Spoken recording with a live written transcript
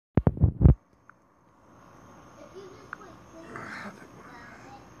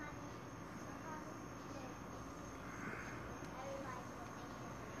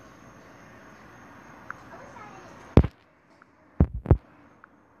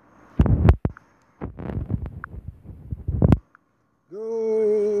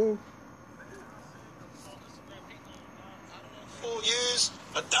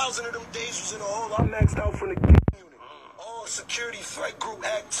1,000 of them days was in a hole. I maxed out from the unit. All security flight group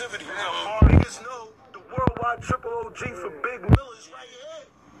activity. Niggas know the worldwide triple OG for Big Millers right here.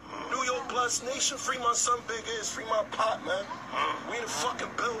 New York Plus Nation, free my son Big Is, free my pot, man. We in the fucking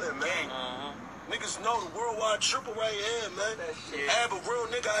building, man. Niggas know the worldwide triple right here, man. I have a real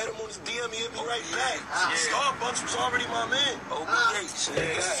nigga, I hit him on his DM, he hit me right back. Starbucks was already my man. OBH.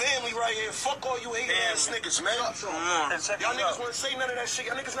 It's family right here. Fuck all you hating ass niggas, man. Y'all niggas wanna say none of that shit.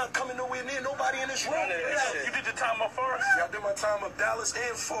 Y'all niggas not coming nowhere near nobody in this room. You did your time up Forest? Yeah, I did my time up Dallas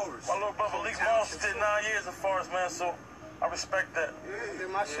and Forest. My little brother Leak Moss did 9 years in Forest, man, so I respect that. I did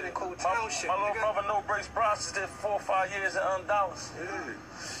my shit in Cold Township. My little brother No Brace Bronson did 4 or 5 years in Dallas.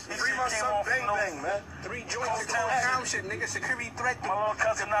 Free my son Bang Bang, man. 3 joints in Cold Township, nigga. Security threat. My little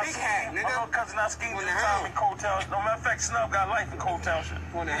cousin not big hat, nigga. My little cousin not schemed in time in Cold Township. No matter of fact, Snub got life in Cold Township.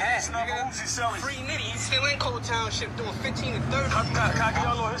 On the hat, Snub nigga. Uzi selling. Free nitty. He's still in Cold Township doing 15 to 30. Can I give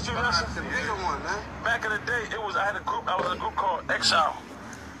y'all a little history lesson? The bigger one, man. Back in the day, I was in a group called Exile.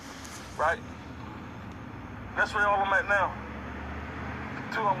 Right? That's where all of them at now.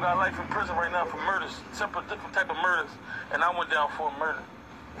 2 of them got life in prison right now for murders, different type of murders, and I went down for a murder.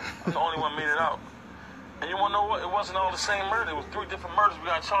 I'm the only one made it out. And you wanna know what? It wasn't all the same murder. It was 3 different murders we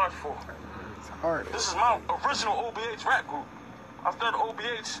got charged for. It's hard. This is my original OBH rap group. I started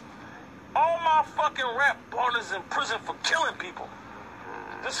OBH. All my fucking rap partners in prison for killing people.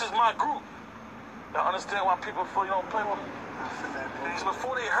 This is my group. Y'all understand why people feel you don't play with me? So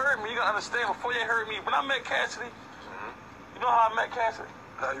before they heard me, you gotta understand, before they heard me, when I met Cassidy, you know how I met Cassidy?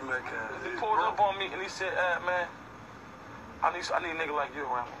 How you met Cassidy? He pulled up on me and he said, man, I need a nigga like you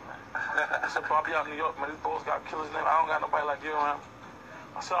around me, man. I said, bro, I be out in New York, man. These boys got killers name. I don't got nobody like you around me.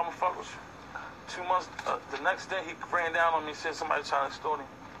 I said, I'm gonna fuck with you. 2 months, the next day he ran down on me and said somebody trying to extort him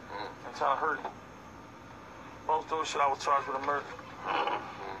and trying to hurt him. Long story short, I was charged with a murder.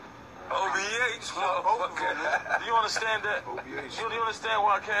 OBH, motherfucker. Do you understand that? OBH. Do you understand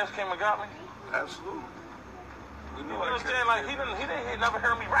why Cash came and got me? Absolutely. You understand? Like he never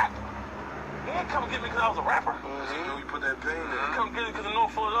heard me rap. He didn't come get me because I was a rapper. He knew you put that pain in. He come get me because in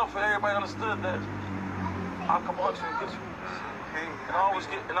North Philadelphia, everybody understood that I'll come on to you and get you.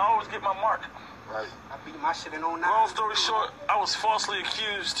 And I always get my mark. Right. I beat my shit in 09. Long story short, I was falsely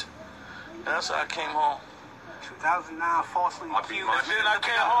accused, and that's how I came home. 2009, falsely accused. And then I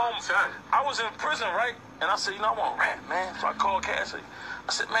came home. I was in prison, right? And I said, I want to rap, man. So I called Cassidy.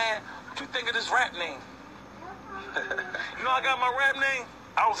 I said, man, what you think of this rap name? I got my rap name.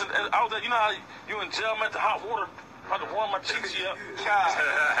 I was at, you know how you in jail, I'm at the hot water, about to warm my cheeks up.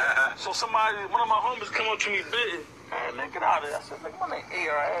 So one of my homies come up to me big. Man, nigga, get out of there. I said, nigga, my name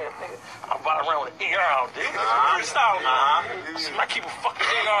AR, nigga. I ride around with an AR out there. Freestyle, man. I keep a fucking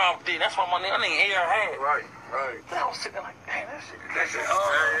AR out there. That's why my name AR had. Right. Then I was sitting there like, damn, that shit. I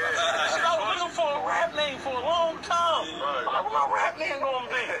was looking for a rap name for a long time. I'm like, what my rap name gonna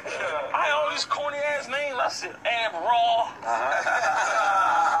be? I had all these corny ass names. I said, Ab Raw,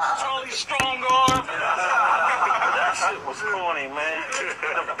 Charlie Strong Arm. That shit was corny, man.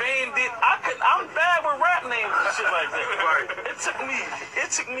 The Bandit. I'm bad with rap names and shit like that. Right. It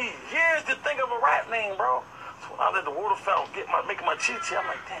took me years to think of a rap name, bro. So when I let the water fountain making my cheeks, I'm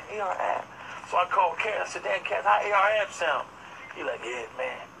like, damn, AR. So I called Cass. I said, damn, Cass, how AR sound? He like, yeah,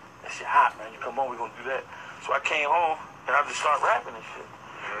 man, that shit hot, man. You come on, we gonna do that. So I came home and I just started rapping and shit.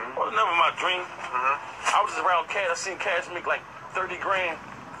 Well, it was never my dream. I was just around Cass. I seen Cass make like 30 grand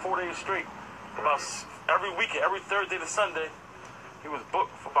 4 days straight. About every weekend, every Thursday to Sunday, he was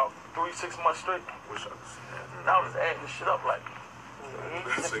booked for about 3-6 months straight. Wish I was. And I was adding this shit up like.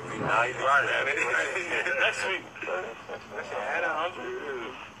 Basically, now you right at it. Next week, that shit had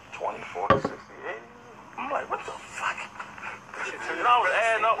 100, 24, 60, 80. I'm like, what the fuck? And I was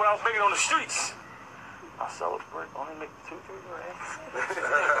adding up when I was making on the streets. I sell a brick, only make 2-3 grand.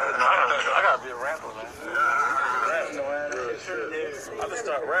 I gotta be a rapper, man. I just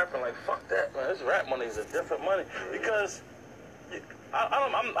start rapping like, fuck that, man. This rap money is a different money. Because I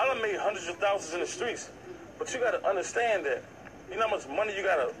done made hundreds of thousands in the streets. But you gotta understand that. You know how much money you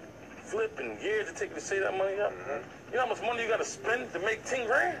gotta flip and years to take to save that money up? You know how much money you gotta spend to make 10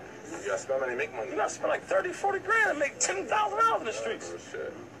 grand? You gotta spend money to make money. You gotta spend like 30, 40 grand to make $10,000 in the streets. Oh,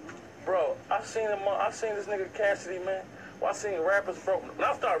 shit. Bro, I seen this nigga Cassidy, man. Well, I seen rappers, bro. When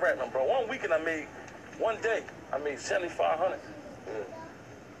I started rapping, bro, one day, I made 7,500.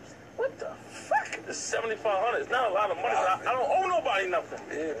 What the fuck? It's 7,500. It's not a lot of money. I don't owe nobody nothing.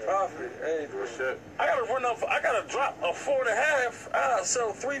 Yeah, profit. Hey, for shit. I gotta drop a 4.5. I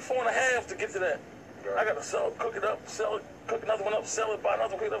sell 3, 4.5 to get to that. Right. I gotta sell it, cook it up, sell it, cook another one up, sell it, buy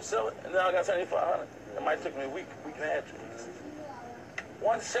another one, cook it up, sell it, and now I got 7,500. It might take me a week and a half.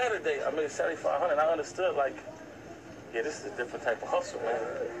 one Saturday, I made Saturday 500. I understood, like, yeah, this is a different type of hustle, man.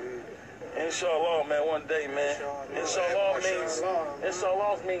 Inshallah, man, one day, man. Inshallah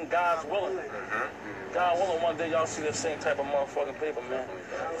means God's willing. God willing, one day y'all see the same type of motherfucking paper, man.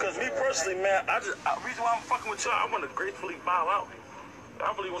 Because me personally, man, reason why I'm fucking with y'all, I want to gratefully bow out.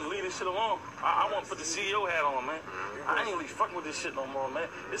 I really want to leave this shit alone. I want to put the CEO hat on, man. I ain't really fucking with this shit no more, man.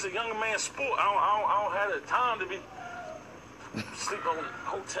 It's a young man's sport. I don't have the time to be sleep on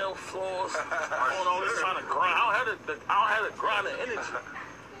hotel floors, on all this trying to grind. I don't have the grind of energy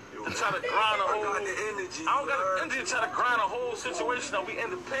to try to grind a whole. I don't got the energy to try to grind a whole situation. I'll be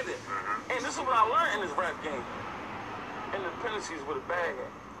independent. And this is what I learned in this rap game. Independence is with a bag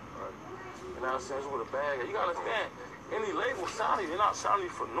at. You know what I'm saying? It's with a bag at. You gotta understand. Any label signing, you're not signing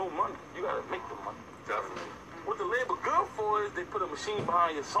for no money. You gotta make the money. Definitely. What the label good for is they put a machine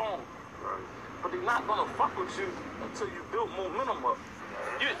behind your song. Right. But they're not gonna fuck with you until you build momentum up.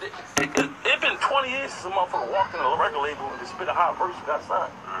 It's been 20 years since a motherfucker walked in a record label and just spit a hot verse and got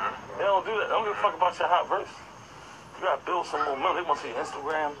signed. They don't do that. They don't give a fuck about your hot verse. You gotta build some momentum. They wanna see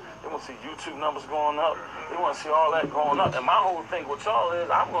Instagram. They wanna see YouTube numbers going up. They wanna see all that going up. And my whole thing with y'all is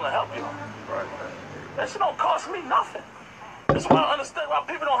I'm gonna help you. Right. That shit don't cost me nothing. That's why I understand why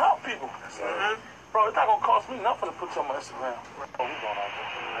people don't help people. Bro, it's not gonna cost me nothing to put you on my Instagram. Oh, we going out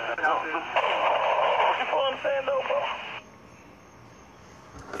there. You know what I'm saying, though,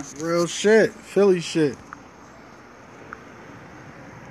 bro? Real shit. Philly shit.